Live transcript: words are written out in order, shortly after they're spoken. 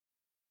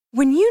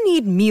When you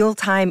need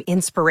mealtime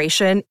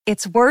inspiration,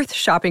 it's worth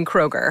shopping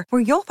Kroger,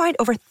 where you'll find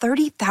over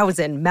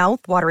 30,000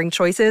 mouth-watering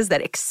choices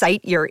that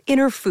excite your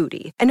inner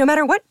foodie. And no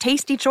matter what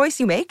tasty choice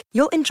you make,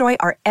 you'll enjoy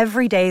our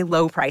everyday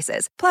low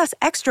prices, plus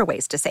extra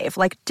ways to save,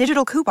 like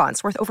digital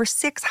coupons worth over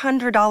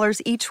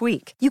 $600 each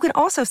week. You can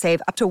also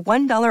save up to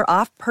 $1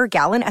 off per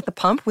gallon at the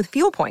pump with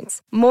fuel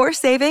points. More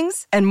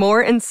savings and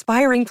more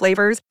inspiring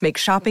flavors make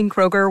shopping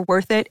Kroger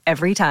worth it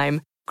every time.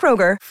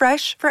 Kroger,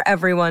 fresh for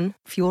everyone.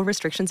 Fuel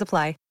restrictions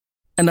apply.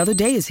 Another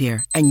day is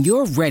here, and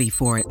you're ready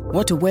for it.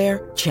 What to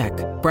wear? Check.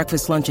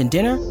 Breakfast, lunch, and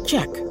dinner?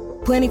 Check.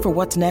 Planning for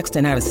what's next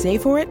and how to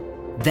save for it?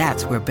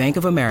 That's where Bank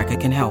of America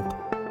can help.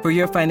 For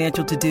your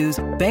financial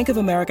to-dos, Bank of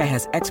America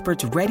has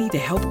experts ready to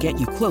help get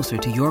you closer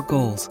to your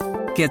goals.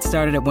 Get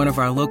started at one of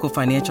our local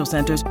financial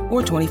centers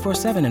or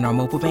 24/7 in our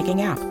mobile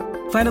banking app.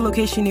 Find a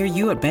location near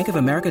you at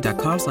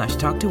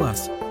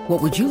bankofamerica.com/talktous.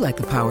 What would you like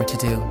the power to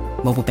do?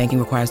 Mobile banking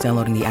requires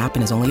downloading the app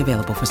and is only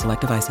available for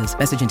select devices.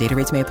 Message and data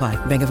rates may apply.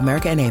 Bank of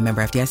America N.A.,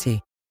 member FDIC.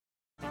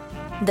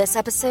 This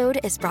episode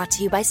is brought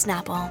to you by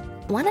Snapple.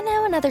 Want to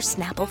know another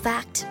Snapple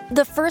fact?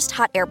 The first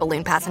hot air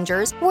balloon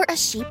passengers were a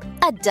sheep,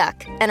 a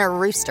duck, and a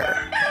rooster.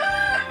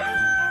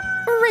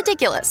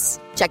 Ridiculous.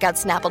 Check out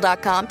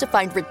Snapple.com to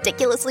find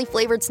ridiculously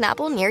flavored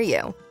Snapple near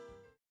you.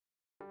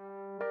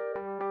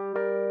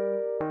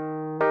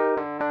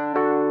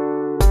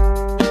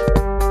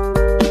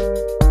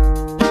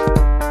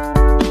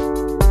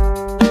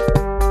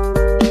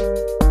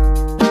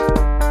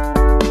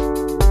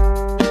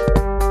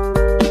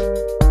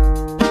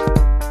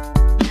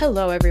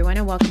 Hello, everyone,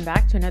 and welcome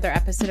back to another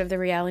episode of The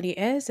Reality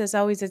Is. As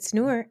always, it's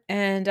Noor,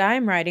 and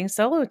I'm riding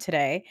solo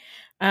today.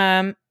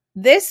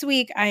 This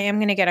week, I am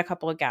going to get a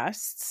couple of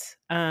guests,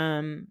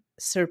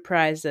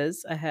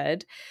 surprises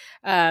ahead.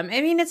 I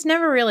mean, it's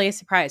never really a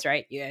surprise,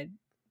 right? You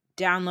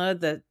download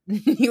the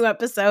new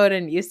episode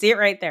and you see it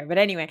right there. But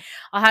anyway,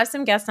 I'll have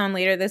some guests on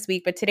later this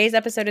week, but today's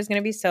episode is going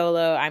to be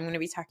solo. I'm going to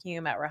be talking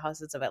about Real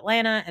Houses of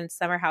Atlanta and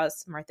Summer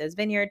House Martha's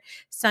Vineyard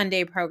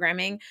Sunday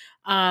programming.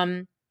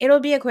 It'll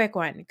be a quick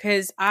one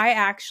because I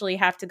actually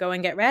have to go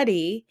and get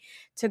ready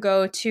to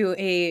go to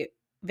a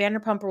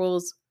Vanderpump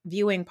Rules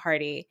viewing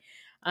party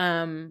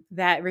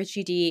that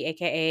Richie D,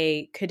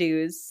 aka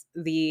Caduce,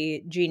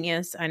 the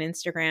genius on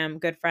Instagram,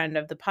 good friend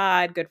of the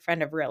pod, good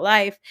friend of real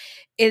life,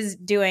 is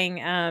doing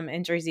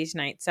in Jersey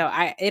tonight. So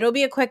it'll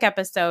be a quick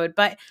episode,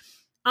 but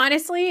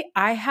honestly,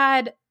 I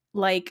had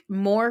like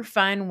more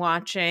fun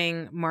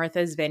watching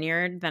Martha's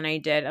Vineyard than I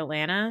did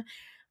Atlanta.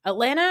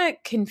 Atlanta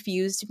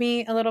confused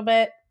me a little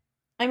bit.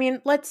 I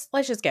mean, let's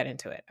just get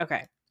into it.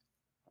 Okay.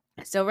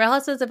 So Real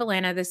Houses of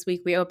Atlanta this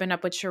week, we opened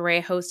up with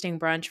Sheree hosting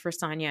brunch for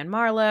Sonia and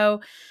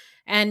Marlo.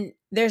 And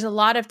there's a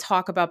lot of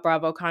talk about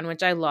BravoCon,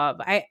 which I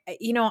love. I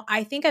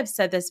think I've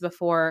said this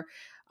before,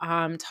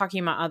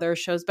 talking about other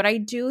shows, but I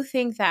do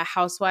think that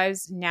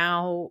Housewives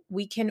now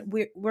we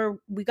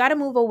got to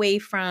move away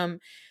from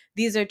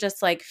these are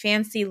just like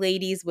fancy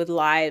ladies with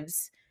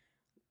lives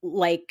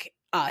like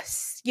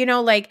us,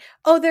 like,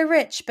 oh, they're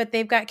rich, but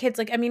they've got kids.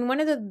 Like, I mean, one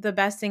of the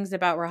best things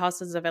about Real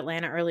Houses of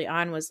Atlanta early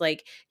on was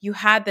like you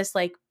had this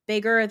like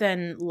bigger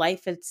than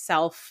life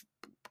itself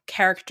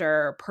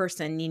character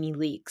person, Nene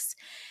Leakes,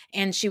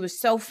 and she was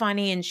so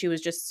funny and she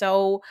was just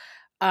so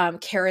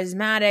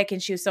charismatic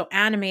and she was so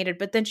animated,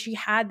 but then she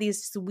had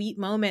these sweet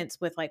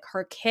moments with like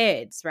her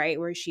kids, right,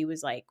 where she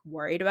was like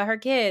worried about her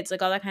kids,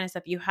 like all that kind of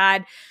stuff. You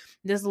had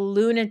this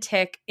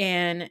lunatic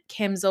in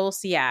Kim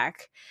Zolciak.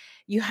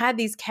 You had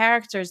these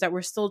characters that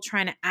were still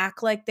trying to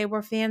act like they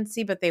were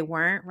fancy, but they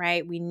weren't,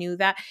 right? We knew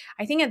that.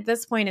 I think at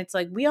this point, it's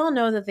like, we all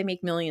know that they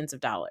make millions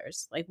of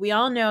dollars. Like, we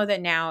all know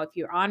that now, if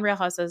you're on Real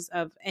Houses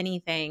of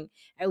anything,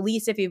 at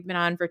least if you've been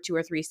on for 2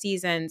 or 3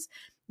 seasons,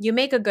 you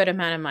make a good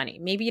amount of money.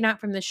 Maybe not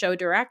from the show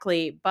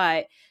directly,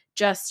 but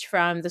just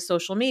from the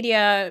social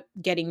media,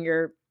 getting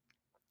your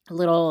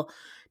little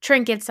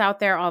trinkets out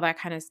there, all that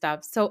kind of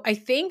stuff. So I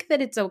think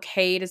that it's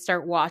okay to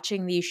start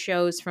watching these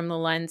shows from the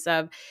lens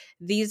of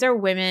these are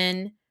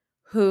women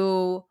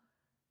who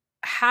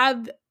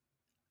have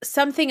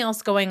something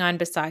else going on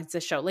besides the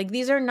show. Like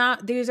these are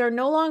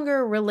no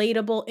longer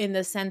relatable in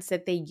the sense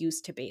that they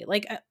used to be.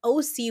 Like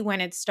OC when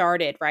it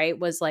started, right,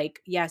 was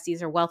like, yes,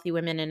 these are wealthy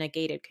women in a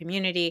gated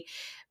community,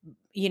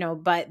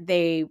 but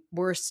they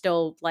were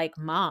still like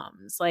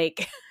moms.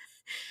 Like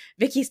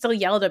Vicky still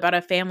yelled about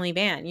a family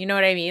van. You know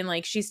what I mean?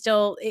 Like she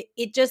still,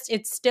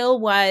 it still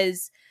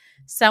was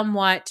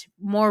somewhat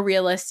more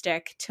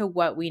realistic to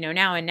what we know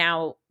now. And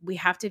now we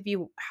have to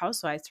view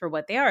Housewives for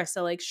what they are.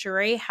 So like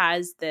Sheree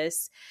has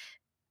this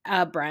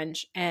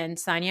brunch and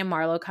Sonia and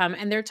Marlo come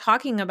and they're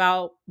talking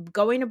about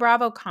going to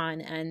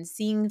BravoCon and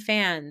seeing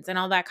fans and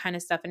all that kind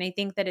of stuff. And I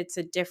think that it's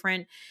a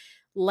different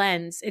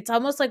lens. It's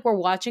almost like we're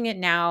watching it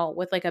now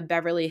with like a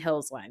Beverly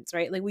Hills lens,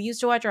 right? Like we used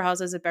to watch our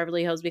houses at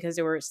Beverly Hills because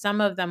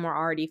some of them were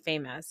already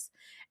famous.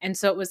 And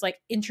so it was like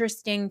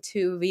interesting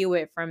to view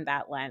it from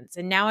that lens.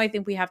 And now I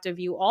think we have to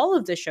view all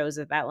of the shows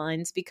at that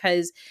lens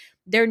because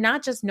they're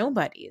not just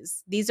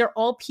nobodies. These are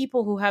all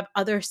people who have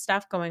other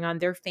stuff going on.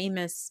 They're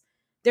famous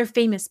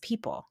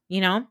people,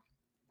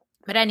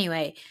 But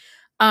anyway,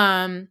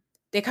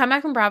 They come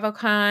back from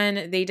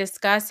BravoCon. They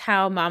discuss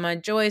how Mama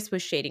Joyce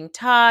was shading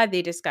Todd.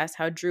 They discuss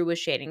how Drew was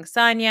shading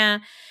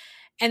Sonia.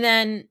 And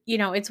then,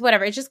 it's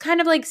whatever. It's just kind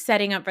of like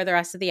setting up for the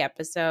rest of the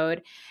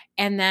episode.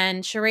 And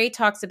then Sheree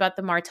talks about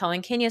the Martell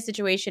and Kenya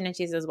situation. And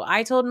she says, well,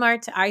 I told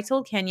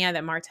Kenya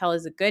that Martell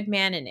is a good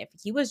man. And if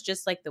he was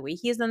just like the way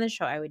he is on the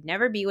show, I would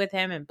never be with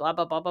him and blah,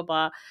 blah, blah, blah,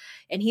 blah.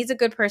 And he's a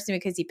good person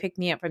because he picked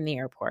me up from the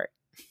airport.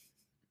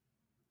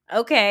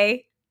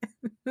 Okay.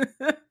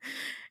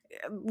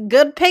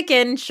 Good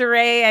picking,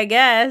 Sheree, I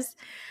guess.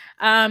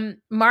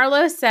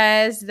 Marlo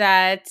says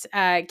that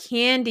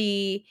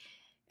Candy,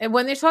 and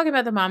when they're talking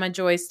about the Mama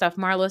Joyce stuff,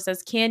 Marlo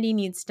says Candy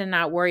needs to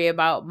not worry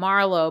about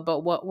Marlo,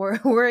 but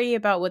worry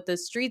about what the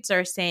streets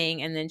are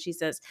saying. And then she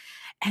says,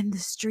 and the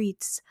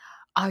streets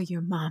are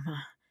your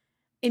mama.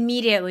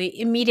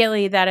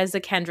 Immediately, that is a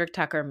Kendrick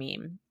Tucker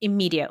meme.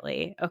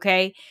 Immediately,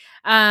 okay?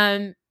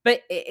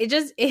 But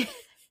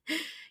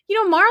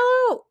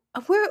Marlo,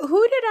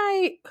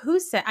 who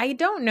said, I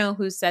don't know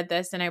who said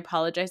this, and I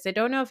apologize. I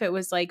don't know if it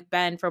was like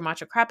Ben from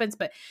Matcha Crappens,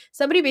 but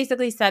somebody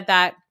basically said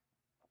that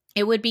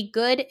it would be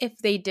good if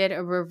they did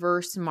a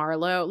reverse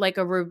Marlo, like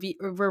a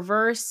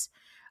reverse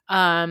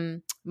Marisol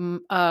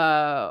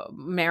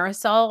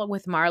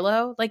with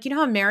Marlo. Like,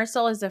 how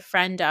Marisol is a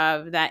friend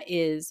of that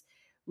is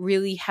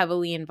really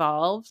heavily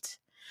involved.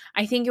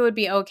 I think it would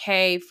be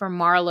okay for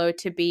Marlo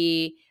to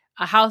be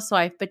a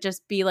housewife, but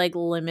just be like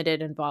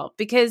limited involved,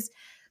 because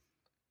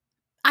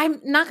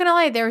I'm not going to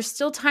lie, there are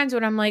still times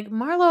when I'm like,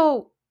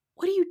 Marlo,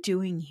 what are you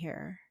doing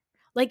here?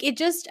 Like, it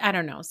just, I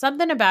don't know.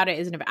 Something about it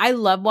isn't, I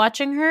love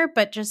watching her,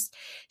 but just,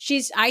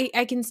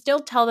 I can still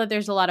tell that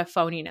there's a lot of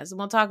phoniness. And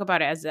we'll talk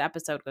about it as the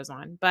episode goes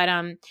on. But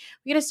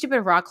we get a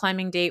stupid rock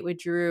climbing date with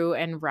Drew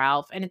and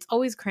Ralph. And it's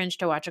always cringe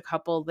to watch a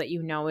couple that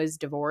is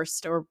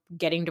divorced or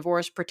getting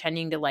divorced,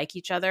 pretending to like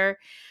each other.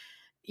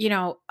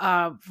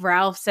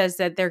 Ralph says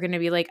that they're going to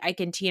be like Ike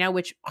and Tina,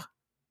 which,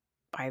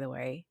 by the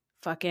way,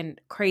 fucking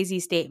crazy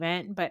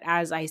statement. But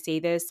as I say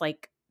this,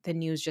 like, the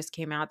news just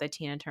came out that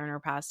Tina Turner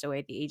passed away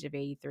at the age of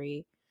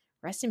 83.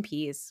 Rest in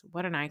peace.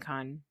 What an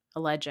icon, a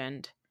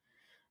legend,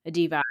 a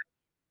diva.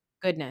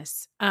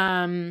 Goodness.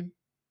 All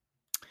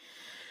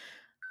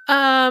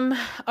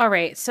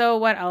right. So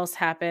what else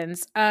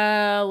happens?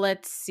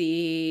 Let's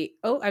see.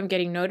 Oh, I'm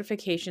getting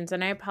notifications,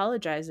 and I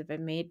apologize if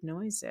it made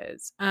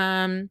noises.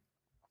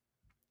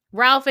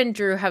 Ralph and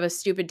Drew have a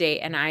stupid date,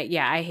 and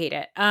I hate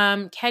it.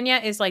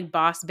 Kenya is like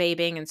boss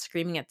babing and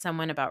screaming at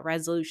someone about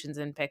resolutions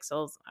and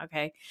pixels.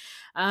 Okay.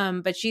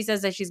 But she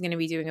says that she's going to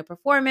be doing a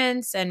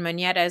performance, and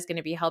Moneta is going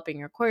to be helping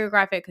her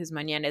choreograph it because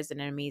Moneta is an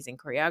amazing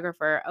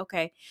choreographer.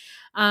 Okay.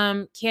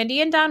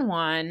 Candy and Don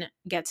Juan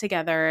get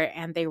together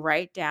and they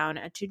write down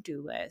a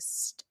to-do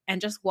list.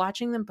 And just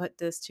watching them put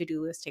this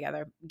to-do list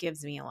together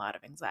gives me a lot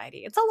of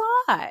anxiety. It's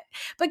a lot.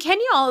 But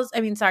Candy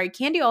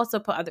also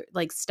put other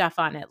like stuff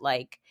on it,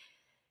 like,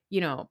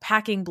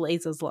 packing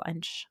Blaze's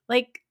lunch.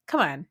 Like, come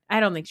on.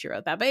 I don't think she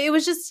wrote that, but it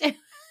was just,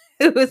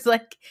 it was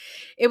like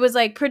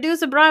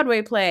produce a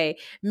Broadway play,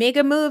 make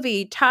a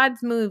movie,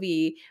 Todd's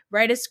movie,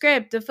 write a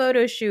script, a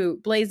photo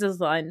shoot, Blaze's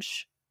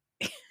lunch.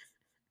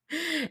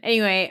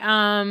 Anyway,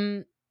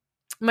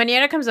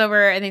 Moneta comes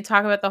over and they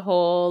talk about the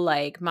whole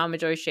like Mama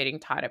Joyce shading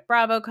Todd at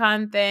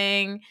BravoCon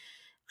thing.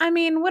 I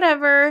mean,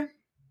 whatever.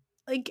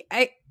 Like,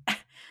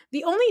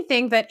 the only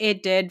thing that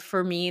it did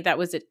for me that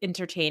was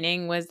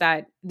entertaining was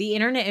that the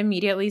internet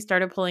immediately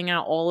started pulling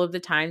out all of the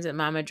times that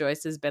Mama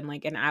Joyce has been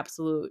like an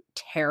absolute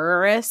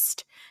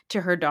terrorist to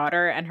her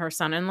daughter and her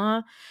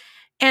son-in-law.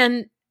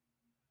 And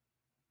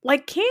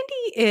like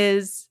Candy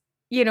is,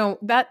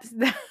 that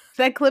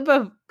clip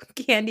of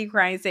Candy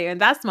crying saying,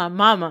 "That's my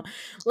mama."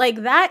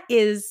 Like, that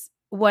is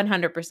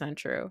 100%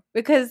 true,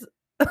 because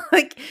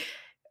like,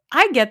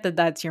 I get that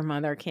that's your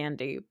mother,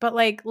 Candy, but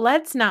like,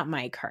 let's not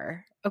mic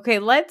her. Okay,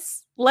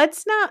 let's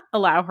not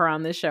allow her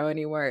on the show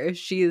anymore if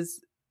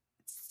she's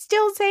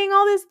still saying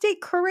all this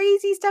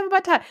crazy stuff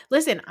about Todd.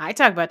 Listen, I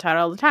talk about Todd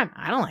all the time.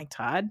 I don't like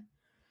Todd.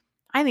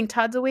 I think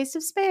Todd's a waste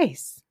of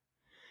space.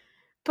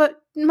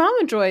 But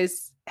Mama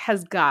Joyce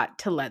has got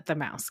to let the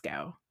mouse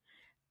go.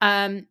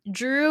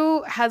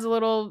 Drew has a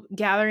little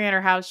gathering at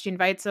her house. She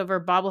invites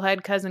over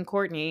bobblehead cousin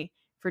Courtney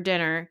for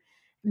dinner.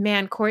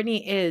 Man,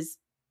 Courtney is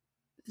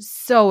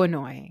so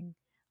annoying.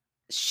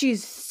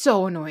 She's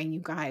so annoying,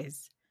 you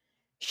guys.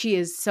 She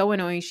is so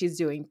annoying. She's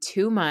doing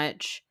too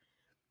much.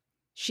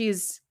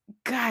 She's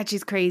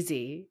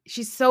crazy.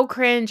 She's so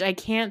cringe. I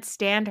can't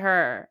stand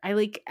her.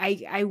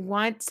 I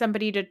want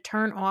somebody to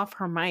turn off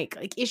her mic.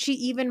 Like, is she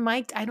even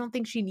mic'd? I don't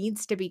think she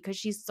needs to be, because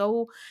she's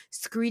so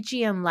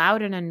screechy and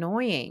loud and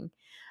annoying.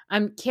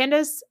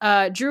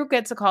 Drew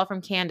gets a call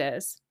from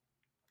Candace.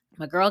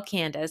 My girl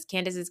Candace.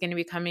 Candace is going to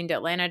be coming to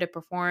Atlanta to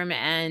perform,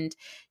 and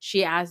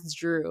she asks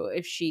Drew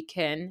if she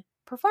can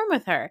perform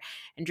with her.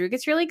 And Drew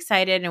gets really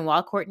excited, and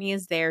while Courtney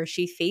is there,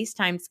 she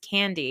FaceTimes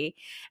Candy,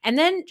 and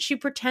then she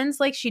pretends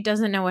like she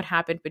doesn't know what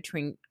happened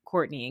between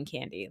Courtney and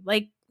Candy.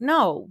 Like,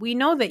 no, we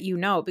know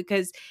that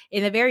because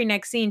in the very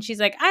next scene, she's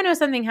like, I know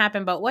something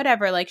happened, but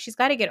whatever. Like, she's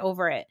got to get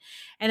over it.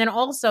 And then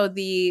also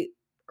the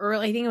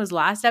early, I think it was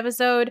last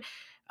episode,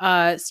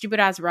 stupid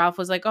ass Ralph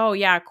was like, oh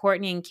yeah,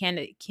 Courtney and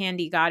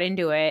Candy got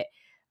into it.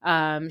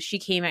 She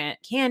came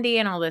at Candy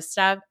and all this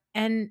stuff.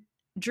 And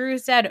Drew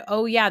said,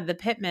 oh yeah, the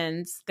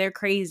Pittmans, they're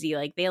crazy.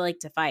 Like they like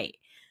to fight.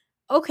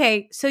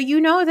 Okay, so you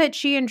know that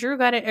she and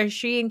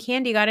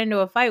Candy got into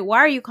a fight. Why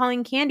are you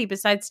calling Candy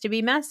besides to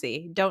be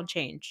messy? Don't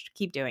change.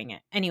 Keep doing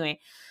it. Anyway,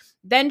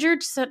 then Drew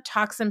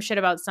talks some shit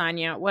about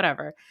Sonya,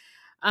 whatever.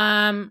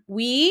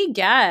 We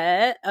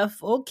get a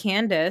full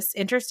Candace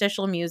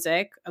interstitial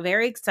music,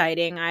 very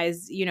exciting,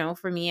 as you know,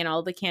 for me and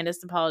all the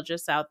Candace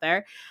apologists out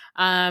there.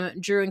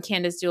 Drew and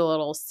Candace do a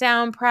little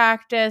sound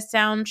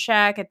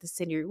check at the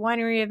City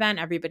Winery event.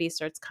 Everybody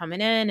starts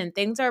coming in, and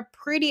things are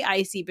pretty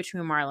icy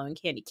between Marlo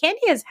and Candy.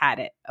 Candy has had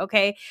it,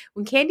 okay?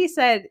 When Candy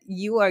said,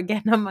 "You are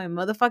getting on my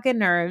motherfucking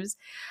nerves,"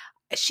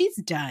 she's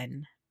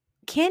done.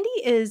 Candy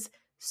is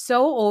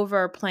so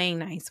over playing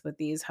nice with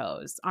these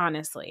hoes,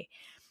 honestly.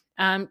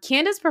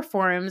 Candace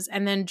performs,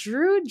 and then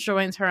Drew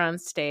joins her on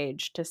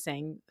stage to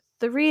sing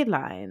 3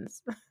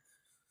 lines.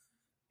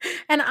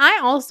 And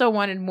I also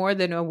wanted more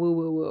than a woo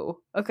woo woo.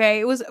 Okay,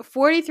 it was a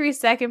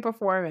 43-second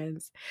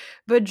performance,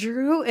 but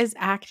Drew is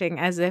acting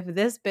as if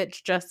this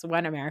bitch just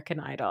won American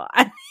Idol.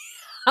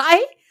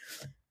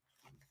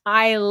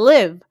 I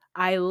live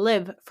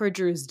for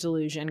Drew's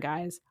delusion,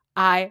 guys.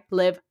 I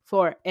live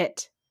for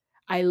it.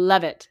 I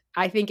love it.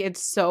 I think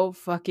it's so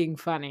fucking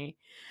funny.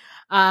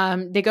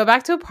 They go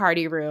back to a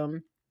party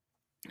room,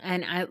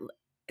 and I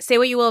say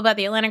what you will about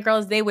the Atlanta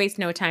girls, they waste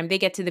no time. They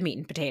get to the meat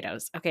and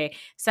potatoes. Okay,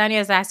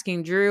 Sonya's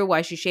asking Drew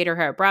why she shaded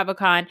her at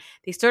BravoCon.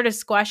 They sort of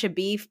squash a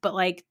beef, but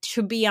like,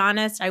 to be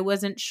honest, I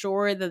wasn't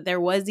sure that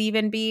there was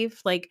even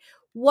beef. Like,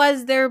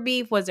 was there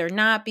beef? Was there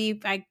not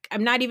beef?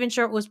 I'm not even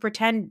sure it was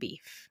pretend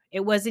beef.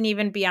 It wasn't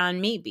even Beyond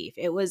Meat beef.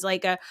 It was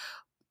like at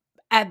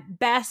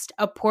best,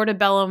 a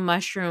portobello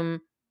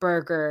mushroom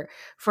burger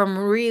from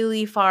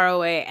really far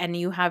away, and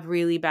you have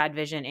really bad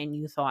vision and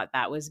you thought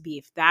that was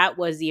beef. That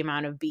was the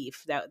amount of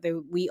beef that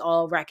we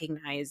all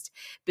recognized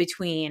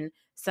between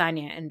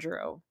Sonya and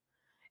Drew.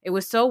 It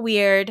was so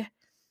weird.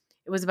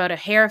 It was about a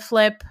hair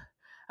flip,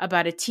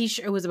 about a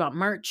t-shirt. It was about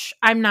merch.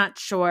 I'm not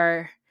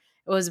sure.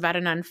 It was about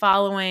an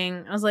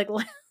unfollowing. I was like,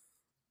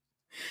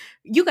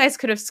 you guys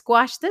could have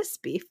squashed this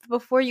beef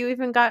before you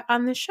even got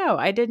on the show.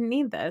 I didn't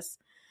need this.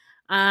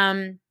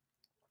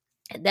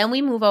 Then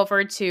we move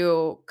over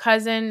to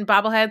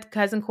bobblehead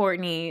cousin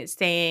Courtney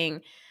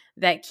saying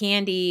that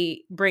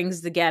Candy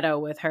brings the ghetto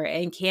with her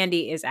and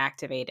Candy is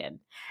activated.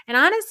 And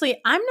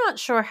honestly, I'm not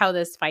sure how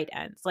this fight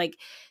ends. Like,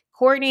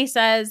 Courtney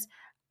says,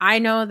 I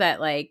know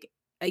that, like,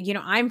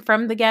 I'm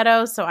from the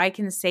ghetto, so I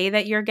can say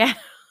that you're ghetto.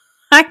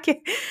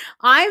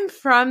 I'm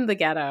from the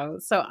ghetto,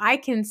 so I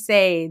can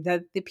say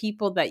that the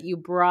people that you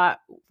brought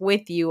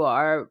with you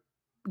are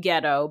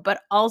ghetto,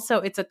 but also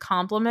it's a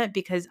compliment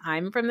because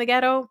I'm from the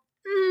ghetto.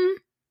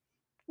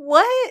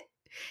 What?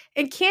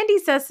 And Candy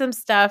says some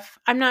stuff.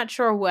 I'm not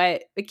sure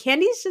what, but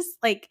Candy's just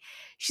like,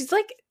 she's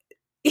like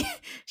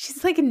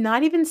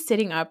not even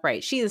sitting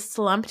upright. She is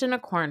slumped in a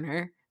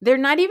corner. They're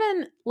not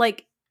even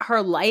like,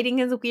 her lighting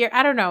is weird.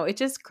 I don't know. It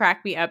just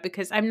cracked me up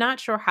because I'm not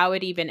sure how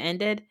it even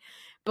ended.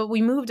 But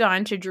we moved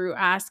on to Drew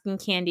asking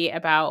Candy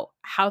about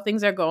how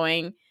things are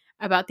going,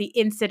 about the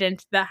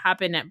incident that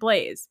happened at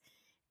Blaze.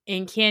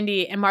 And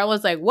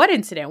Marlo's like, what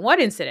incident? What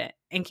incident?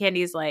 And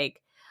Candy's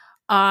like,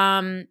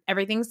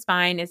 everything's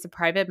fine. It's a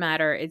private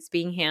matter. It's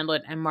being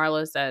handled. And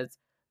Marlo says,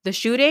 the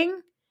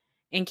shooting?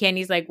 And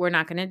Candy's like, we're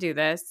not going to do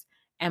this.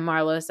 And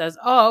Marlo says,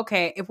 oh,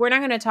 okay. If we're not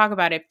going to talk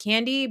about it, if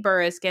Candy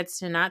Burris gets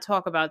to not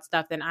talk about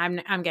stuff, then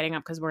I'm getting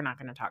up because we're not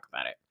going to talk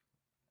about it.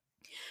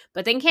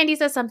 But then Candy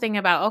says something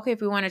about, okay,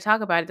 if we want to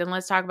talk about it, then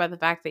let's talk about the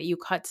fact that you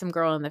cut some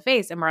girl in the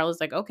face. And Marlo's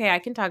like, okay, I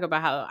can talk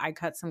about how I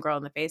cut some girl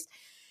in the face.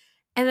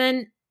 And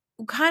then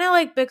kind of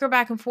like bicker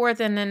back and forth,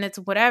 and then it's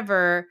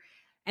whatever.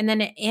 And then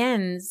it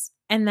ends.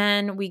 And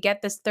then we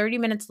get this 30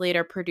 minutes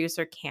later,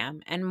 producer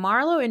Cam. And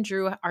Marlo and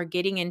Drew are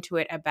getting into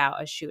it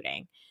about a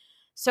shooting.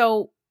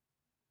 So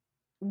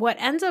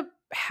what ends up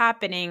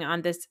happening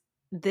on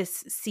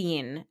this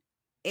scene,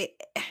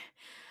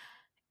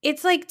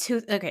 it's like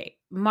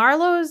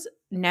Marlo's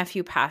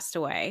nephew passed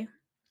away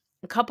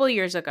a couple of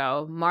years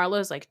ago.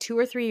 Marlo's like 2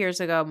 or 3 years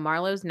ago,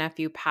 Marlo's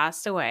nephew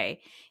passed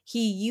away.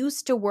 He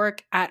used to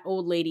work at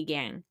Old Lady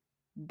Gang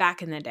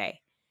back in the day.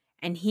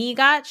 And he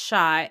got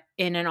shot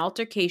in an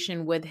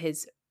altercation with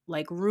his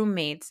like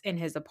roommates in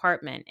his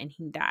apartment, and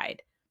he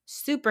died.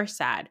 Super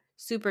sad,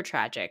 super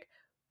tragic.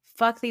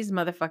 Fuck these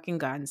motherfucking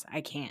guns. I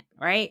can't,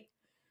 right?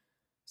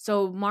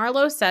 So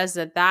Marlo says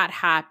that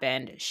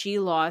happened. She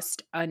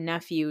lost a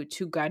nephew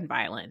to gun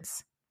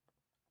violence.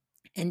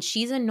 And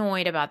she's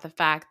annoyed about the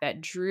fact that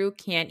Drew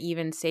can't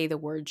even say the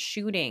word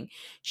shooting.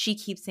 She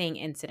keeps saying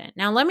incident.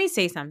 Now, let me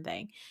say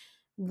something.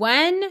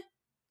 When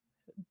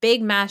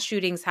big mass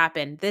shootings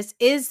happen, this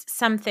is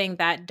something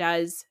that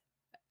does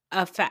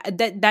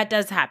that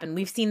does happen.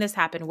 We've seen this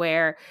happen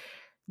where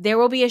there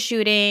will be a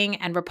shooting,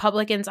 and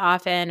Republicans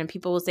often, and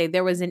people will say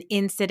there was an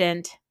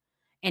incident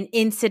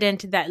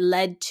that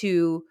led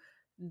to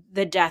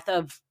the death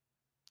of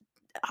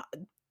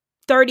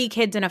 30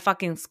 kids in a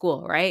fucking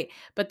school, right?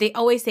 But they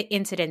always say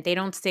incident. They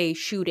don't say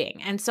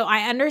shooting. And so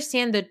I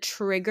understand the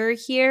trigger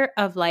here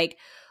of like,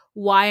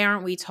 why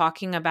aren't we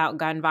talking about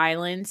gun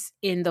violence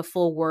in the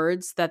full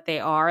words that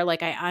they are?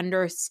 Like, I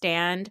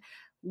understand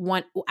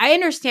what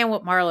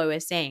Marlo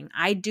is saying.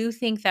 I do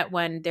think that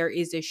when there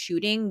is a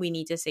shooting, we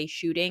need to say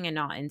shooting and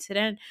not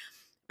incident.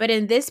 But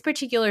in this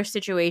particular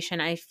situation,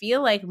 I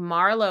feel like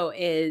Marlo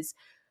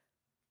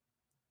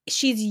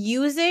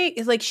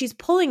she's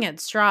pulling at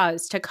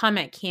straws to come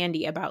at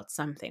Candy about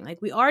something.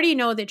 Like, we already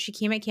know that she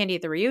came at Candy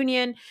at the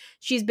reunion.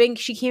 She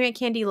came at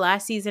Candy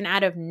last season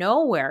out of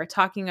nowhere,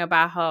 talking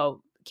about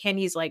how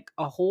Candy's like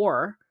a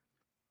whore.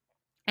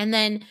 And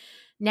then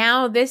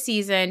now this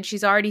season,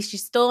 she's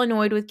still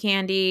annoyed with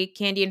Candy.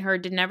 Candy and her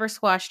never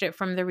squashed it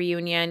from the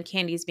reunion.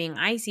 Candy's being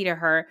icy to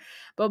her.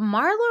 But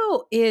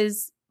Marlo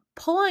is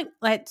pulling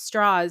at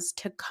straws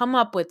to come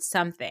up with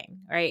something,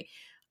 right?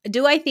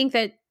 Do I think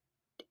that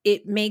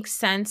it makes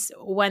sense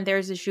when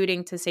there's a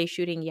shooting to say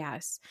shooting?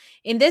 Yes.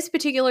 In this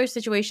particular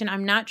situation,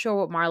 I'm not sure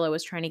what Marlo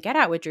was trying to get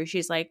at with Drew.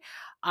 She's like,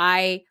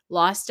 I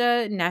lost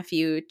a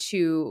nephew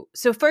to,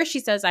 so first she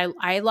says,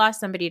 I lost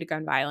somebody to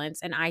gun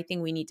violence, and I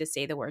think we need to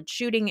say the word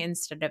shooting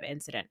instead of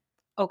incident.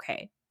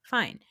 Okay,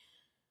 fine.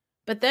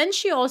 But then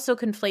she also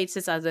conflates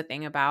this other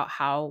thing about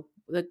how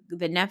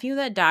the nephew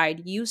that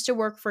died used to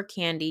work for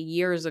Candy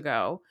years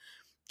ago.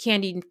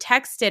 Candy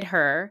texted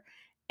her,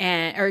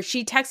 or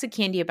she texted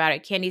Candy about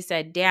it. Candy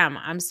said, damn,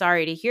 I'm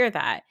sorry to hear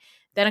that.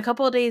 Then a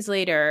couple of days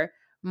later,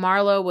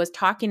 Marlo was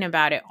talking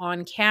about it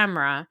on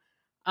camera,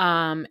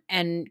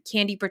 and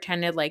Candy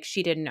pretended like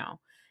she didn't know.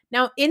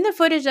 Now, in the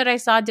footage that I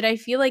saw, did I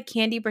feel like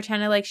Candy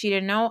pretended like she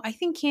didn't know? I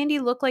think Candy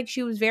looked like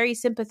she was very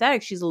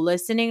sympathetic. She's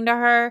listening to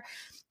her.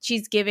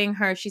 She's giving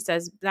her, she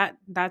says,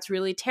 that's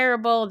really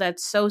terrible.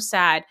 That's so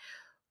sad.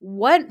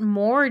 What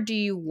more do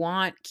you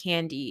want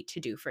Candy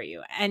to do for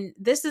you? And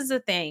this is the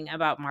thing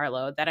about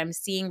Marlo that I'm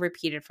seeing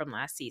repeated from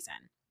last season.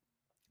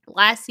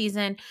 Last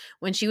season,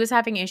 when she was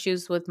having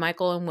issues with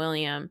Michael and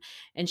William,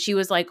 and she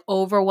was like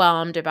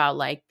overwhelmed about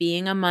like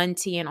being a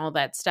Muntie and all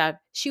that stuff,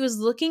 she was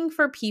looking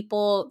for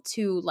people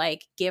to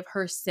like give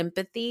her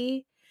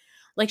sympathy.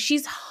 Like,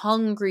 she's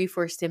hungry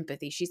for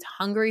sympathy. She's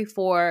hungry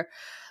for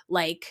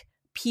like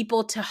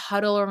people to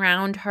huddle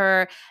around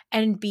her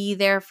and be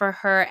there for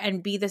her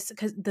and be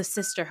the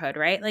sisterhood,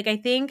 right? Like, I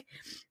think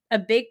a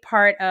big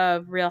part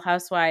of Real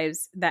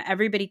Housewives that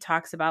everybody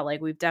talks about,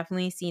 like we've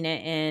definitely seen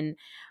it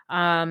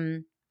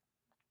in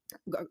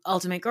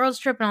Ultimate Girls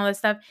Trip and all this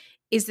stuff,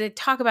 is to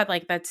talk about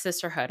like that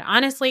sisterhood.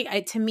 Honestly,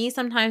 to me,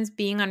 sometimes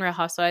being on Real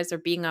Housewives or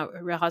being a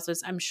Real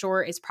Housewives, I'm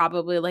sure is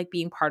probably like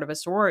being part of a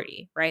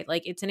sorority, right?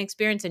 Like, it's an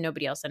experience that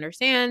nobody else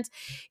understands.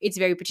 It's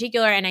very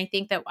particular. And I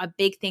think that a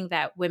big thing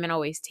that women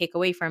always take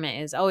away from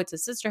it is, oh, it's a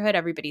sisterhood.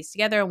 Everybody's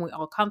together and we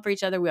all come for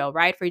each other. We all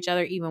ride for each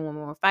other, even when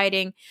we're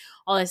fighting,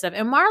 all this stuff.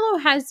 And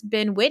Marlo has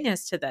been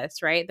witness to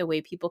this, right? The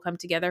way people come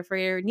together for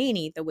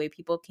Nene, the way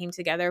people came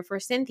together for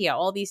Cynthia,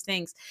 all these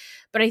things.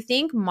 But I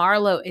think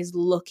Marlo is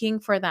looking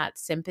for that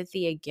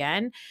sympathy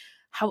again.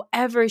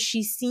 However,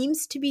 she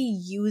seems to be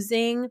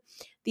using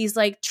these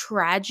like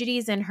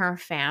tragedies in her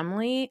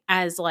family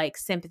as like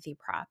sympathy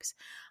props.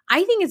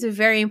 I think it's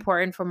very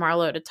important for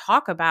Marlo to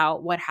talk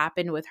about what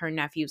happened with her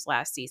nephews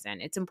last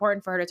season. It's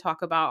important for her to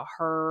talk about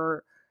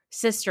her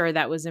sister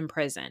that was in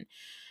prison.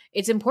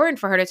 It's important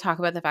for her to talk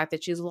about the fact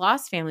that she's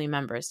lost family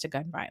members to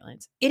gun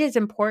violence. It is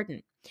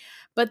important.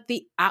 But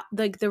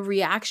the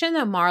reaction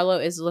that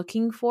Marlo is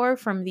looking for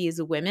from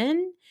these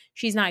women,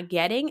 she's not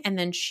getting, and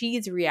then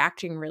she's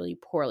reacting really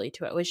poorly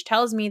to it, which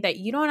tells me that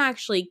you don't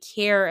actually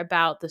care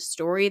about the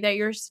story that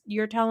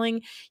you're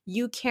telling.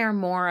 You don't care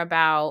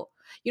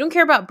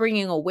about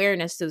bringing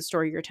awareness to the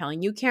story you're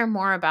telling. You care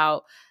more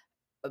about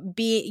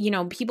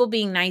people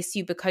being nice to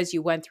you because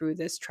you went through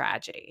this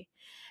tragedy.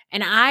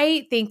 And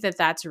I think that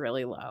that's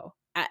really low.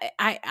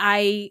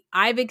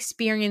 I've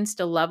experienced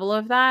a level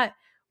of that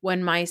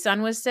when my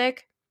son was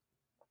sick,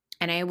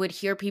 and I would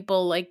hear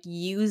people like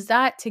use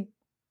that to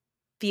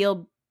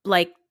feel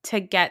like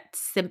to get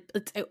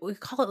we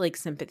call it like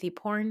sympathy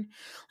porn.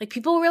 Like,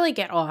 people really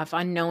get off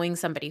on knowing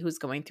somebody who's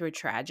going through a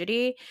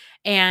tragedy.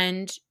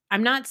 And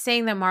I'm not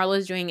saying that Marlo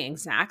is doing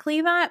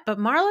exactly that, but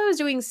Marlo is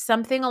doing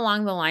something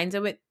along the lines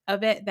of it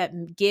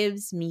that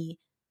gives me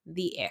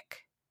the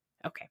ick.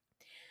 Okay.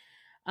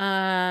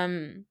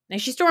 And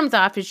she storms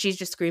off and she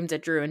just screams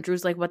at Drew, and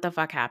Drew's like, what the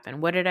fuck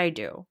happened? What did I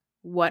do?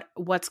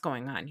 What's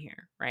going on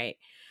here? Right.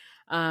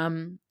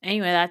 Anyway,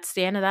 that's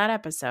the end of that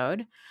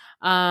episode.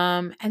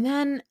 And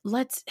then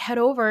let's head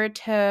over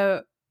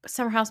to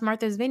Summer House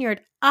Martha's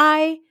Vineyard.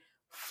 I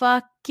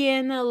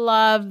fucking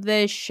love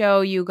this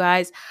show, you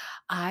guys.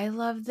 I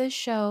love this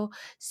show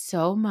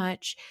so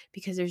much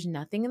because there's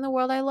nothing in the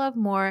world I love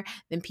more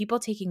than people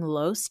taking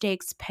low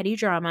stakes, petty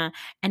drama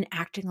and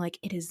acting like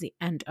it is the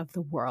end of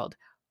the world.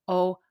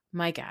 Oh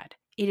my God.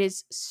 It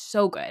is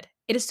so good.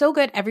 It is so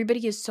good.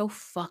 Everybody is so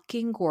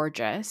fucking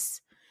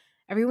gorgeous.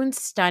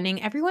 Everyone's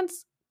stunning.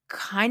 Everyone's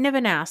kind of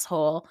an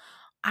asshole.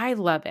 I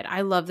love it.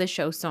 I love this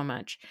show so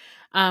much.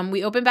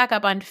 We open back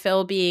up on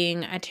Phil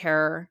being a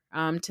terror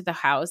to the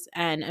house,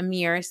 and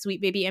Amir,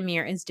 sweet baby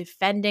Amir, is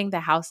defending the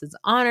house's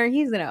honor.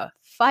 He's going to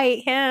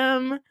fight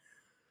him.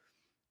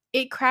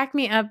 It cracked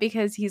me up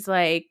because he's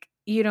like,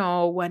 you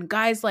know, when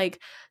guys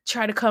like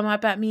try to come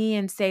up at me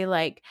and say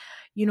like,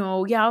 you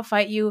know, yeah, I'll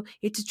fight you,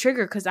 it's a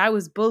trigger because I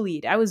was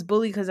bullied. I was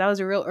bullied because I was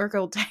a real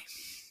Urkel type.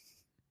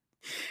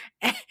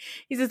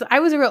 He says, I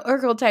was a real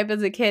Urkel type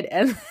as a kid.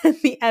 And then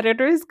the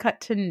editors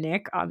cut to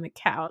Nick on the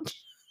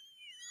couch.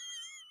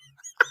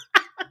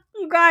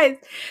 You guys,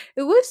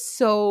 it was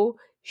so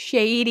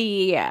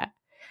shady. It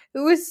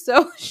was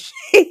so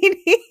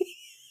shady.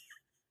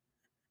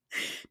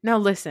 Now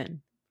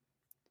listen,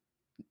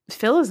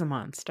 Phil is a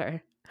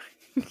monster.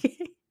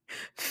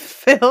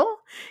 Phil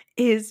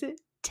is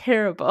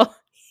terrible.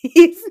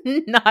 He's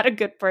not a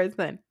good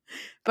person.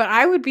 But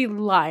I would be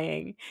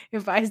lying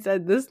if I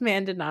said this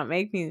man did not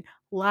make me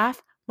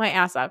laugh my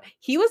ass off.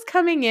 He was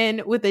coming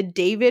in with a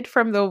David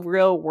from the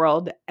real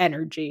world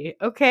energy,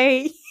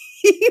 okay?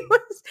 He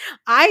was,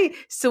 I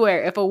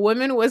swear, if a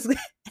woman was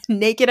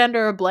naked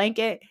under a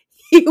blanket,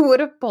 he would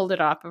have pulled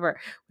it off of her,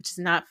 which is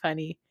not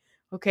funny,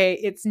 okay?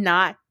 It's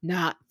not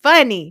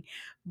funny.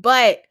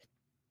 But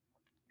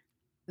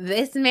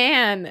this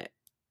man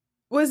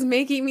was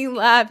making me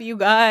laugh, you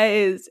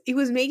guys. He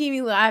was making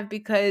me laugh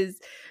because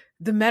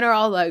the men are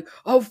all like,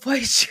 I'll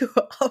fight you.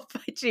 I'll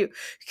fight you.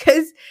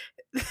 Because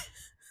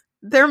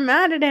they're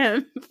mad at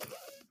him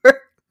for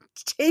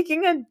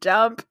taking a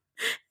dump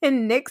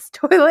in Nick's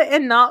toilet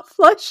and not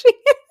flushing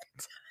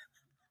it.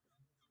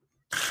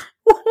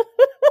 What?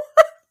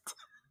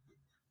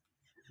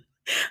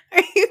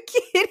 Are you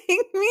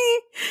kidding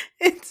me?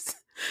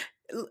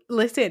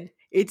 Listen,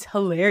 it's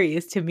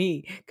hilarious to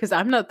me because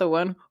I'm not the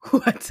one who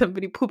had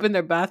somebody poop in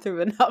their bathroom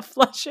and not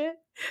flush it.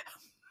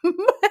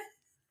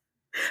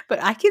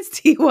 But I can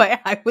see why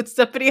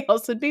somebody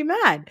else would be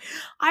mad.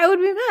 I would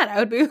be mad. I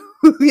would be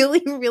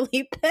really,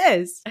 really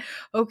pissed.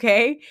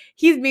 Okay?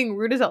 He's being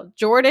rude as hell.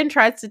 Jordan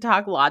tries to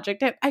talk logic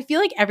to him. I feel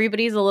like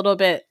everybody's a little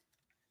bit,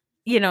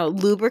 you know,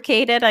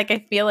 lubricated. Like, I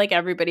feel like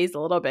everybody's a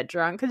little bit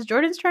drunk because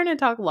Jordan's trying to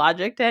talk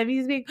logic to him.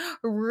 He's being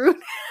rude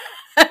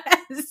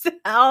as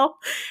hell.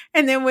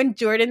 And then when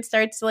Jordan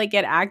starts to like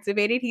get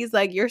activated, he's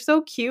like, you're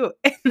so cute.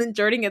 And then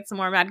Jordan gets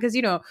more mad because,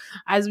 you know,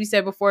 as we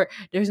said before,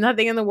 there's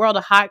nothing in the world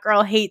a hot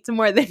girl hates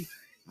more than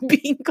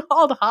being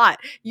called hot.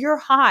 You're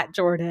hot,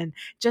 Jordan.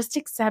 Just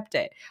accept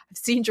it. I've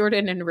seen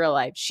Jordan in real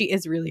life. She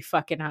is really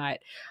fucking hot.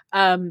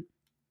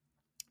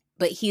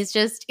 But he's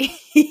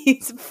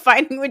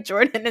fighting with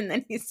Jordan, and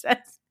then he says,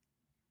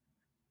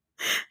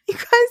 you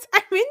guys,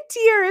 I'm in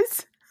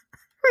tears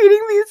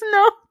reading these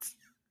notes.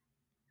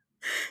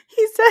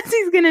 He says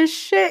he's going to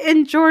shit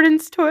in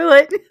Jordan's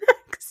toilet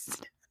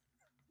next.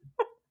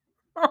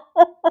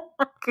 Oh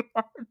my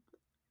God.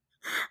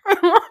 I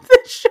love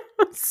this show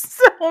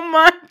so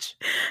much.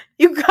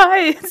 You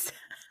guys,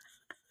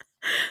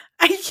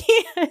 I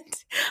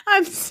can't.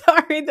 I'm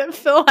sorry that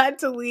Phil had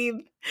to leave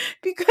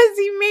because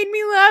he made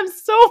me laugh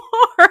so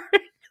hard.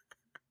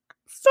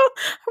 So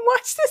I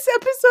watched this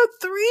episode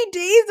 3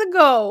 days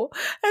ago.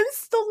 I'm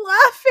still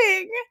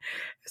laughing.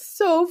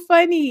 So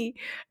funny.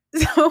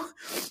 So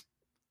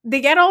they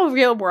get all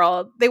real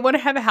world. They want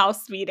to have a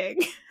house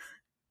meeting.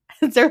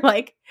 And they're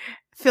like,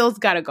 Phil's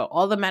got to go.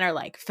 All the men are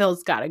like,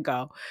 Phil's got to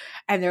go.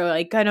 And they're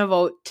like, going to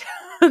vote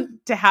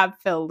to have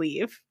Phil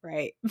leave,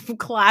 right?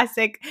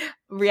 Classic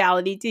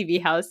reality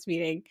TV house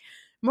meeting.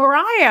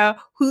 Mariah,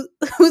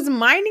 who's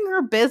minding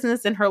her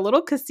business in her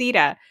little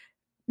casita,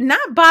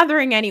 not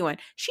bothering anyone.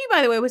 She,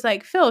 by the way, was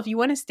like, Phil, if you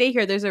want to stay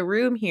here, there's a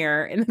room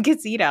here in the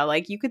casita.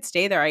 Like, you could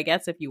stay there, I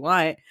guess, if you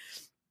want.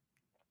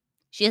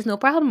 She has no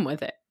problem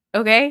with it,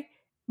 okay?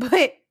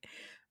 But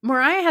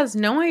Mariah has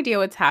no idea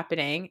what's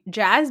happening.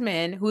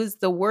 Jasmine, who's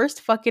the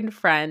worst fucking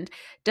friend,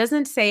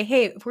 doesn't say,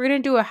 hey, if we're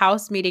going to do a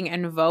house meeting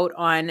and vote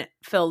on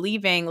Phil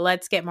leaving,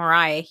 let's get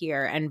Mariah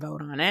here and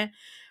vote on it.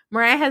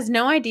 Mariah has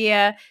no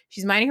idea.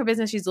 She's minding her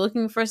business. She's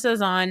looking for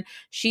Cezanne.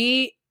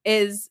 She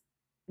is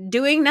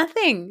doing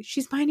nothing.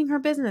 She's minding her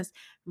business.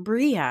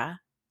 Bria,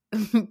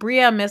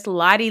 Miss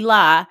Lottie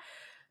La,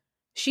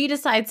 she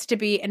decides to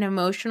be an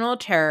emotional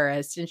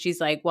terrorist. And she's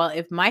like, well,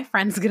 if my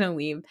friend's going to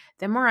leave,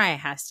 then Mariah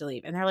has to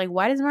leave. And they're like,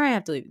 why does Mariah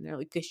have to leave? And they're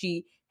like, because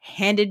she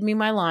handed me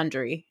my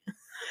laundry.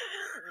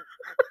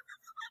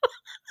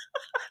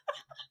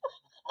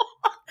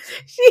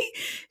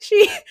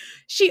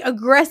 She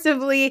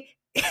aggressively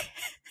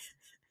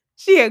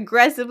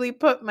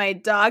put my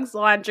dog's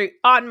laundry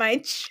on my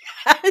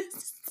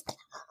chest.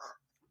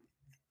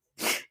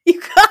 You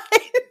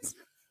guys,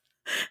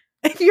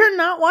 if you're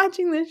not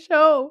watching this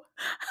show,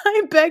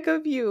 I beg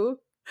of you,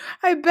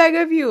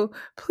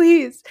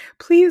 please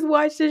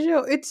watch the show.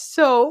 It's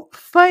so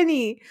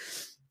funny.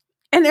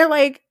 And they're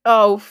like,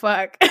 oh,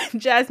 fuck.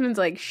 Jasmine's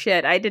like,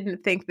 shit, I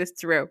didn't think this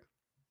through.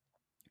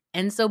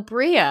 And so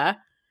Bria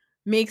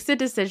makes a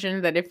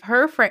decision that if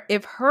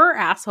her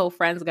asshole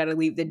friends got to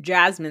leave, then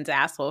Jasmine's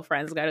asshole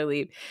friends got to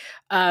leave,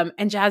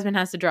 and Jasmine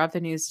has to drop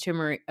the news to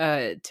Maria.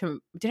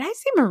 Did I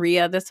say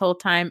Maria this whole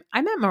time?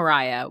 I meant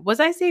Mariah. Was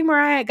I saying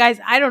Mariah, guys?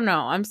 I don't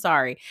know. I'm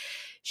sorry.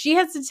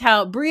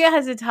 Bria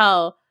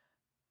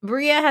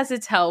has to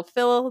tell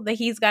Phil that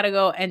he's got to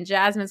go, and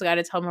Jasmine's got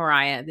to tell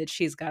Mariah that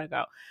she's got to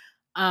go.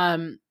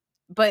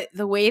 But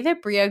the way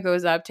that Bria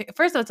goes up to,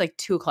 first of all, it's like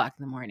 2:00 in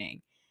the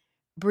morning.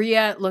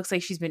 Bria looks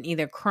like she's been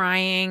either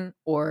crying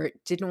or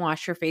didn't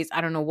wash her face.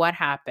 I don't know what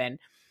happened.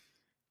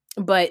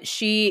 But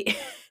she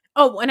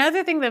oh,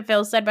 another thing that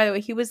Phil said, by the way,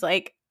 he was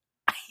like,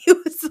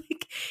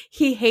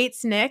 he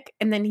hates Nick,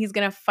 and then he's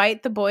gonna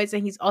fight the boys,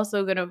 and he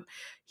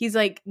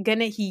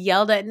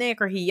yelled at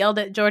Nick, or he yelled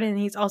at Jordan, and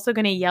he's also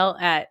gonna yell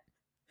at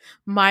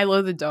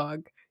Milo the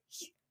dog.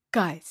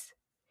 Guys,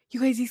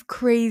 he's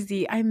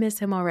crazy. I miss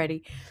him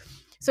already.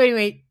 So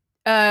anyway,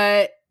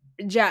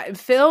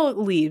 Phil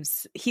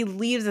leaves. He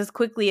leaves as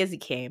quickly as he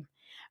came,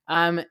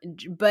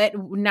 but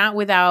not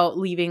without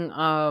leaving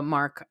a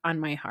mark on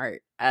my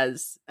heart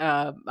as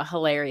a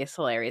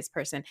hilarious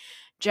person.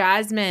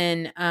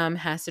 Jasmine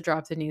has to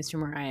drop the news to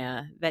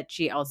Mariah that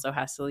she also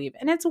has to leave,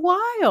 and it's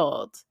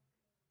wild.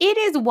 It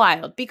is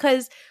wild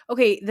because,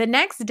 okay, the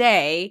next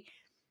day,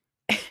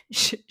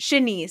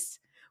 Shanice,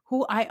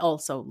 who I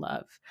also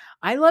love.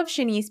 I love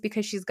Shanice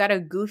because she's got a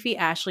goofy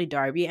Ashley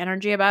Darby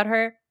energy about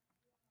her.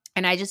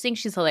 And I just think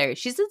she's hilarious.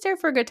 She sits there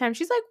for a good time.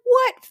 She's like,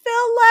 what?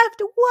 Phil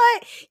left?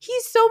 What?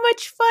 He's so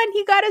much fun.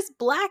 He got us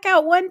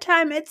blackout one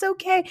time. It's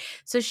okay.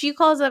 So she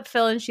calls up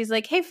Phil and she's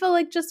like, hey, Phil,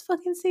 like, just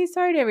fucking say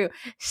sorry to everyone.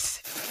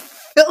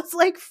 Phil's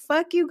like,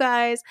 fuck you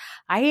guys.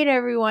 I hate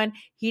everyone.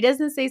 He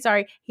doesn't say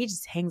sorry. He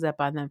just hangs up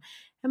on them.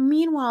 And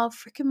meanwhile,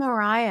 freaking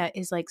Mariah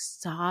is like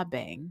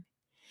sobbing.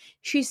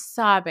 She's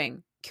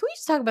sobbing. Can we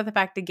just talk about the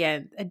fact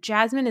again that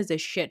Jasmine is a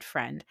shit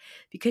friend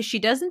because she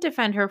doesn't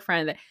defend her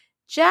friend.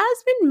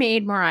 Jasmine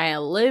made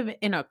Mariah live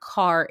in a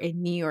car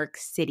in New York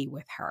City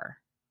with her.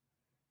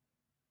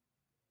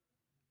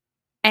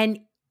 And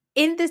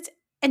in this,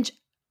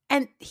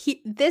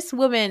 this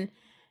woman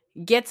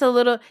gets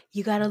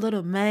you got a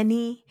little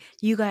money,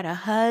 you got a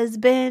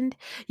husband,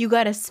 you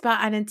got a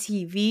spot on a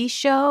TV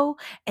show,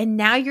 and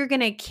now you're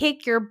going to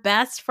kick your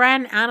best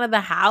friend out of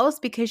the house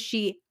because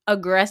she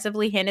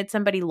aggressively handed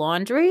somebody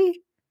laundry?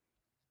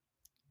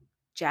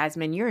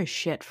 Jasmine, you're a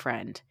shit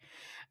friend.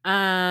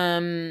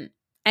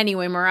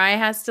 Anyway, Mariah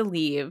has to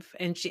leave,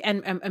 and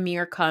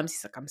Amir comes.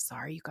 He's like, I'm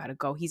sorry, you gotta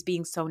go. He's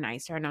being so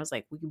nice to her. And I was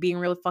like, we're being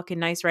really fucking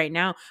nice right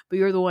now, but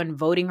you're the one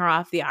voting her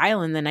off the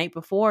island the night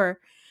before.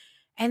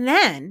 And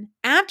then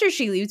after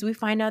she leaves, we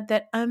find out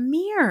that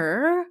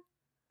Amir,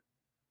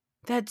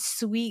 that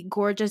sweet,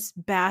 gorgeous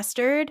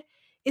bastard,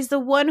 is the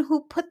one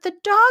who put the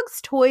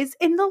dog's toys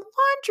in the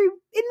laundry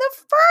in the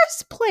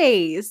first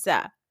place.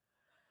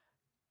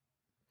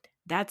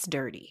 That's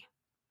dirty.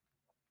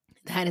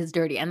 That is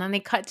dirty. And then they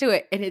cut to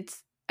it, and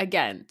it's,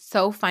 again,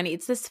 so funny.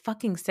 It's this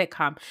fucking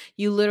sitcom.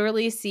 You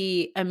literally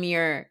see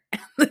Amir,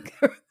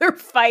 they're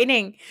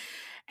fighting,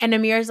 and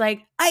Amir's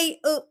like,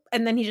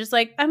 and then he's just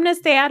like, I'm going to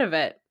stay out of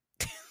it.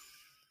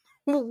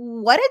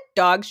 What a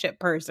dog shit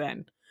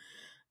person.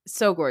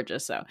 So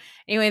gorgeous. So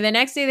anyway, the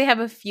next day they have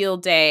a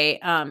field day.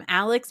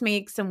 Alex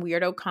makes some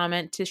weirdo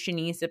comment to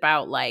Shanice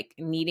about like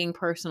needing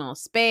personal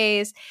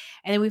space.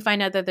 And then we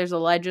find out that there's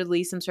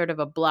allegedly some sort of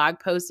a blog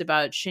post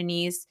about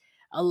Shanice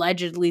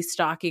allegedly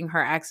stalking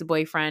her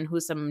ex-boyfriend,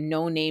 who's some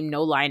no-name,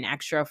 no-line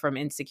extra from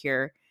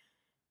Insecure.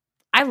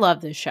 I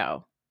love this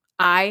show.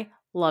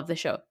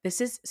 This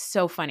is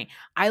so funny.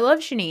 I love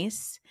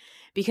Shanice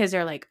because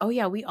they're like, oh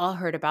yeah, we all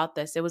heard about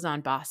this. It was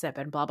on Gossip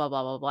and blah, blah,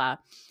 blah, blah, blah.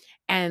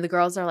 And the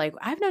girls are like,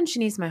 I've known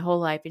Shanice my whole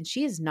life, and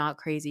she is not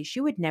crazy. She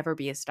would never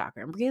be a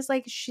stalker. Because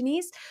like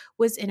Shanice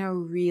was in a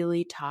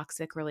really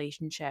toxic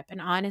relationship.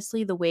 And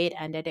honestly, the way it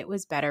ended, it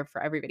was better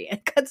for everybody.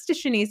 It cuts to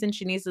Shanice, and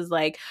Shanice is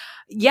like,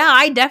 yeah,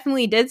 I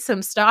definitely did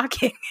some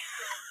stalking.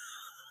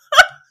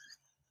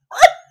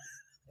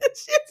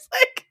 She's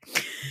like,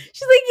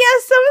 yeah,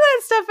 some of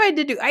that stuff I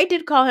did do. I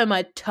did call him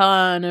a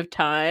ton of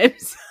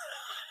times.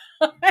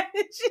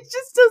 She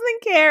just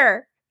doesn't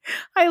care.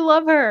 I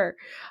love her.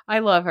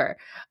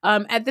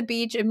 At the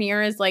beach,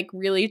 Amir is like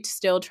really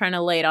still trying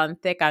to lay it on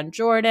thick on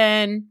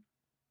Jordan.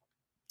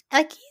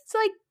 Like, he's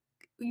like,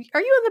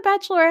 are you on The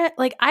Bachelorette?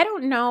 Like, I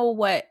don't know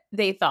what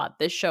they thought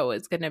this show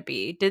was going to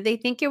be. Did they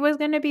think it was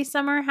going to be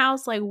Summer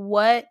House? Like,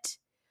 what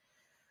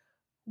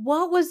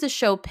was the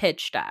show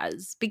pitched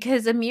as?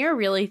 Because Amir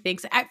really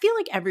thinks, I feel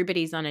like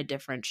everybody's on a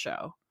different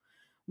show.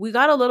 We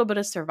got a little bit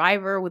of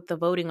Survivor with the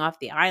voting off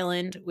the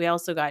island. We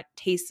also got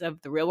tastes of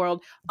the real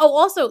world. Oh,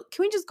 also,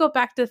 can we just go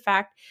back to the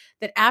fact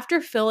that after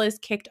Phil is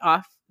kicked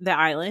off the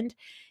island,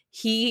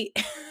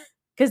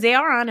 because they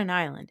are on an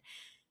island,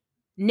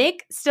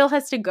 Nick still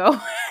has to go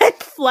and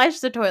flush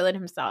the toilet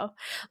himself.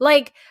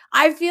 Like,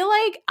 I feel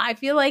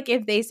like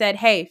if they said,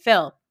 hey,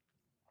 Phil,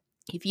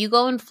 if you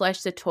go and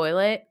flush the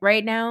toilet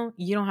right now,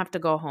 you don't have to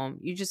go home.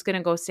 You're just going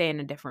to go stay in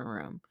a different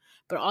room.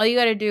 But all you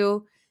got to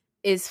do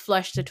is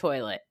flush the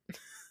toilet.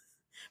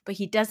 but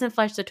he doesn't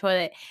flush the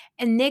toilet.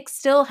 And Nick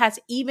still has,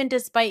 even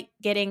despite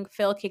getting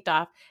Phil kicked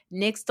off,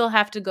 Nick still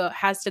has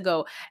to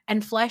go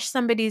and flush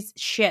somebody's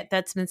shit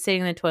that's been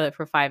sitting in the toilet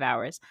for 5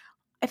 hours.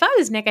 If I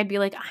was Nick, I'd be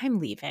like, I'm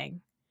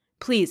leaving.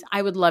 Please,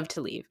 I would love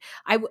to leave.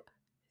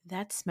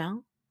 That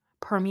smell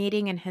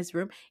permeating in his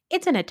room,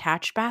 it's an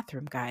attached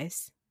bathroom,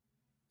 guys.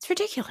 It's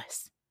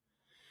ridiculous.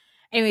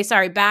 Anyway,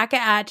 sorry, back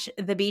at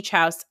the beach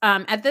house.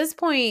 At this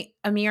point,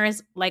 Amir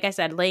is, like I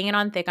said, laying it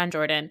on thick on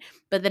Jordan.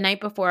 But the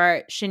night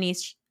before,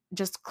 Shanice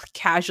just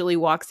casually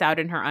walks out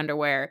in her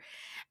underwear.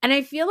 And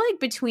I feel like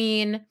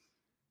between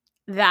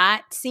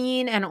that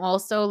scene and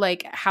also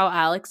like how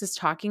Alex is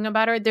talking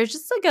about her, there's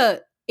just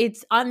like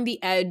it's on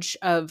the edge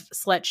of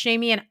slut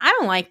shaming. And I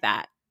don't like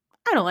that.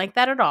 I don't like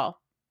that at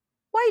all.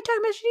 Why are you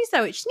talking about Shanice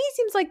that way? Shanice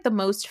seems like the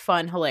most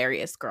fun,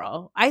 hilarious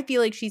girl. I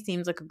feel like she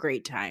seems like a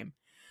great time.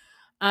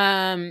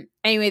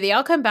 Anyway, they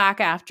all come back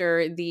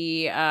after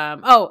the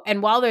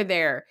and while they're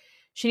there,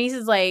 Shanice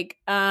is like,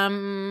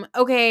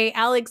 okay,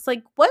 Alex,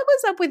 like, what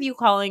was up with you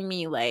calling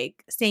me,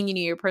 like, saying you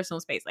need your personal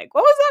space? Like,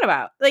 what was that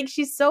about? Like,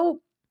 she's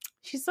so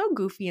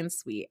goofy and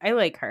sweet. I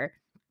like her.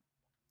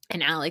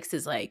 And Alex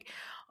is like,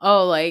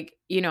 oh, like,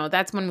 you know,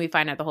 that's when we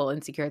find out the whole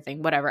insecure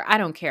thing. Whatever. I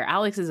don't care.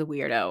 Alex is a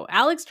weirdo.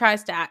 Alex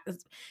tries to act,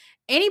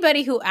 any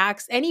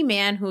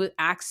man who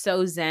acts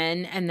so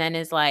zen and then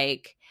is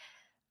like,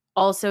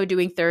 also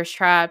doing thirst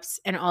traps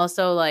and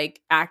also like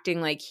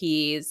acting like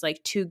he's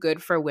like too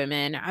good for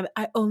women.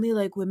 I only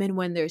like women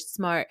when they're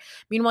smart.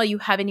 Meanwhile, you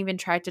haven't even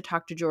tried to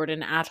talk to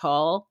Jordan at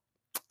all.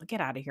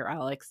 Get out of here,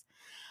 Alex.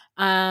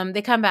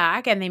 They come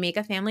back and they make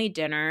a family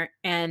dinner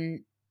and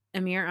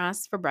Amir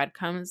asks for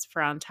breadcrumbs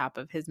for on top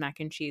of his mac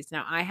and cheese.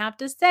 Now, I have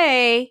to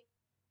say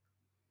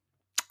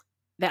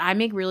that I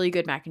make really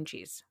good mac and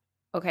cheese.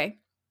 Okay.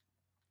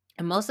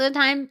 And most of the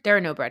time, there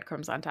are no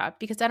breadcrumbs on top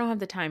because I don't have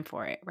the time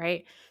for it,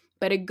 right?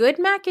 But a good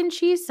mac and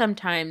cheese,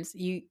 sometimes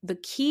the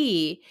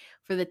key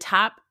for the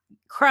top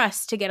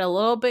crust to get a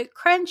little bit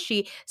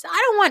crunchy. So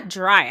I don't want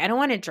dry. I don't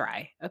want it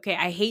dry. Okay.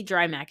 I hate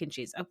dry mac and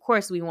cheese. Of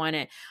course, we want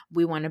it.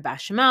 We want a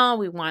bechamel.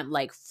 We want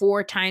like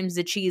 4 times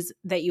the cheese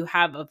that you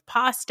have of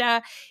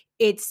pasta.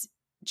 It's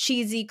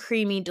cheesy,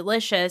 creamy,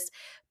 delicious.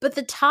 But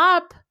the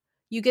top,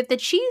 you get the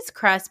cheese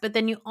crust, but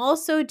then you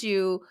also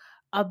do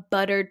a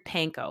buttered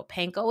panko.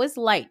 Panko is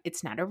light.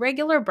 It's not a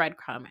regular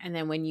breadcrumb. And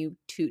then when you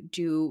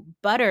do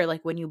butter,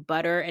 like when you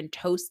butter and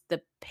toast the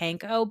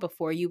panko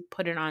before you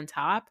put it on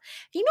top,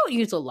 you don't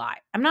use a lot.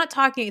 I'm not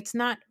talking, it's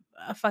not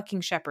a fucking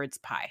shepherd's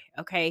pie,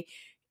 okay?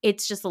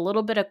 It's just a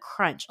little bit of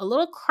crunch, a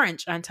little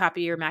crunch on top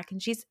of your mac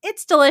and cheese.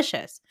 It's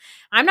delicious.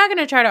 I'm not going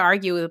to try to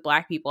argue with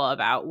Black people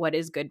about what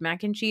is good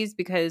mac and cheese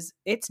because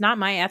it's not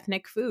my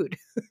ethnic food.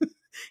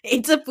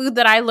 It's a food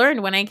that I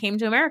learned when I came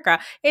to America.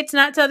 It's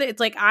not so that it's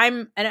like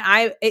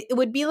it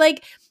would be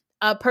like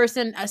a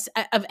person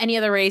of any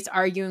other race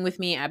arguing with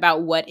me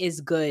about what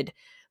is good,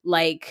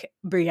 like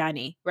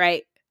biryani,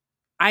 right?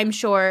 I'm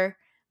sure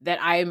that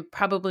I'm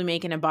probably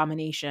making an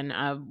abomination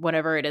of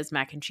whatever it is,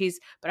 mac and cheese,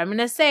 but I'm going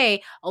to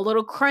say a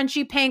little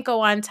crunchy panko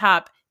on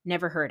top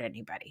never hurt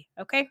anybody,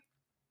 okay?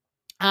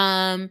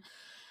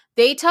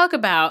 They talk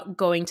about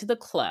going to the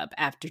club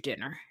after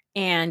dinner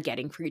and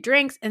getting free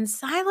drinks. And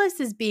Silas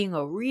is being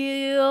a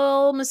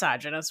real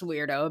misogynist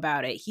weirdo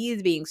about it.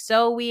 He's being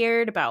so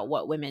weird about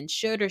what women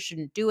should or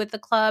shouldn't do at the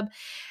club.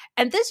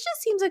 And this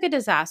just seems like a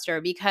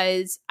disaster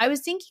because I was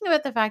thinking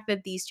about the fact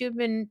that these two have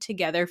been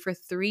together for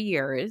 3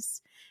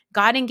 years,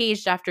 got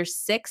engaged after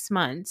 6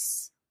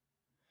 months,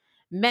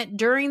 met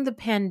during the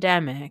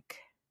pandemic.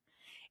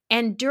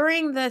 And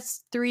during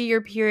this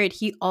 3-year period,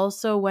 he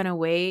also went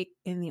away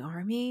in the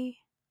army.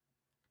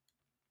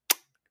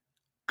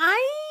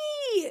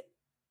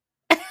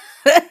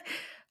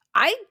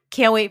 I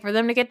can't wait for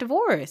them to get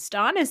divorced,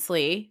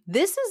 honestly.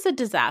 This is a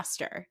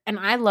disaster. And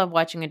I love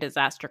watching a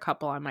disaster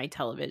couple on my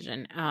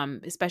television,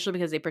 especially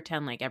because they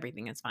pretend like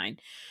everything is fine.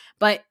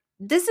 But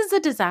this is a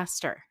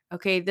disaster,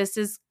 okay? This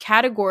is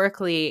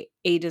categorically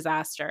a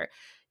disaster.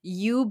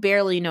 You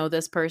barely know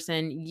this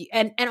person.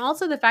 And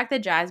also the fact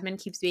that Jasmine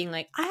keeps being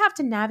like, I have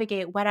to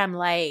navigate what I'm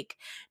like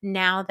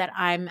now that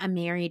I'm a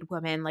married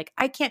woman. Like,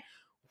 I can't.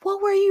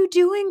 What were you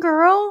doing,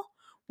 girl?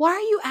 Why are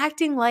you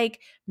acting like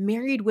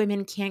married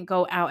women can't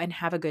go out and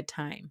have a good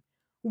time?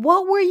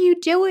 What were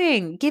you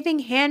doing? Giving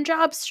hand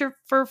jobs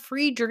for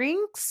free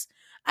drinks?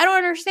 I don't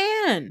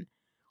understand.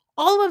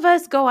 All of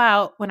us go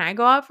out. When I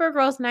go out for a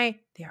girls' night,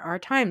 there are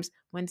times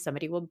when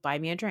somebody will buy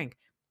me a drink.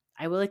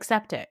 I will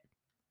accept it.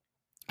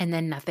 And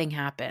then nothing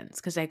happens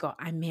because I go,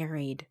 I'm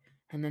married.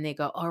 And then they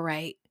go, all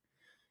right.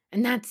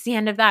 And that's the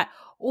end of that.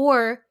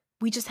 Or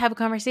we just have a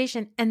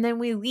conversation and then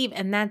we leave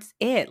and that's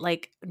it.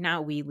 Like,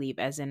 not we leave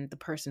as in the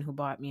person who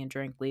bought me a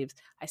drink leaves.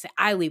 I say,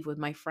 I leave with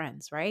my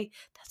friends, right?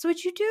 That's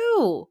what you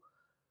do.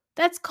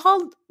 That's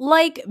called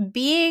like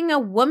being a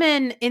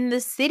woman in the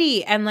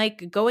city and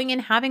like going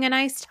and having a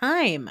nice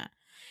time.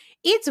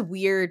 It's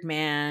weird,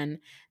 man.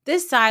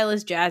 This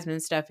Silas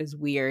Jasmine stuff is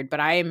weird, but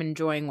I am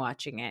enjoying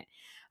watching it.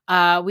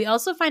 We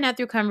also find out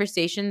through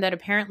conversation that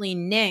apparently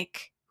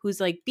Nick, who's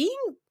like being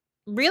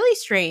really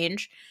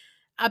strange,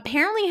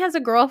 apparently has a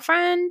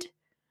girlfriend,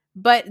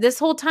 but this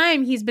whole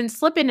time he's been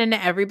slipping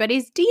into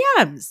everybody's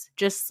DMs,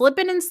 just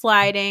slipping and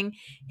sliding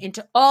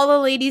into all the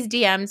ladies'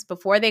 DMs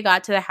before they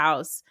got to the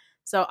house.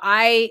 So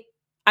I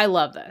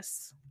love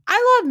this.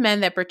 I love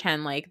men that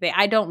pretend like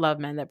I don't love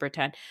men that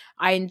pretend.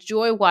 I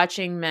enjoy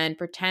watching men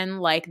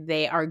pretend like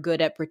they are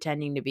good at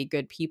pretending to be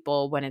good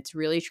people when it's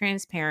really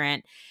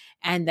transparent,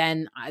 and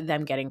then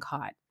them getting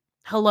caught.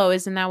 Hello,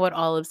 isn't that what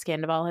all of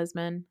Scandival has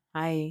been?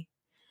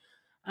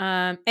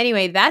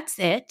 Anyway, that's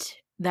it.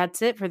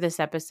 That's it for this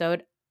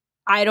episode.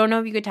 I don't know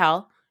if you could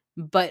tell,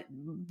 but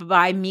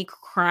by me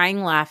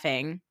crying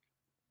laughing,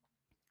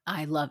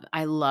 I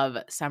love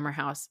Summer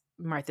House,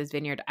 Martha's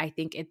Vineyard. I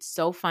think it's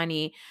so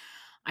funny.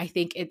 I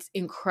think it's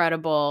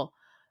incredible.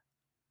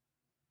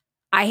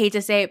 I hate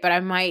to say it, but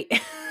I might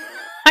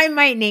I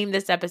might name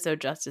this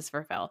episode Justice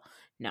for Phil.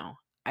 No,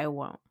 I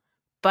won't.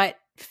 But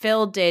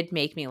Phil did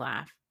make me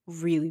laugh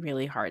really,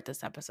 really hard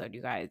this episode,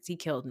 you guys. He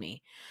killed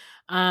me.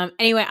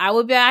 Anyway, I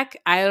will be back.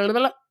 I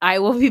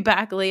will be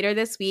back later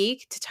this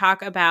week to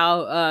talk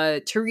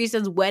about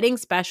Teresa's wedding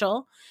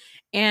special,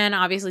 and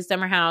obviously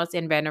Summer House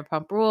and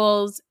Vanderpump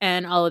Rules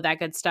and all of that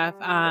good stuff.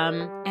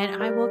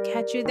 And I will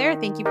catch you there.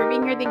 Thank you for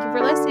being here. Thank you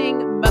for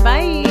listening.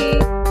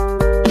 Bye-bye.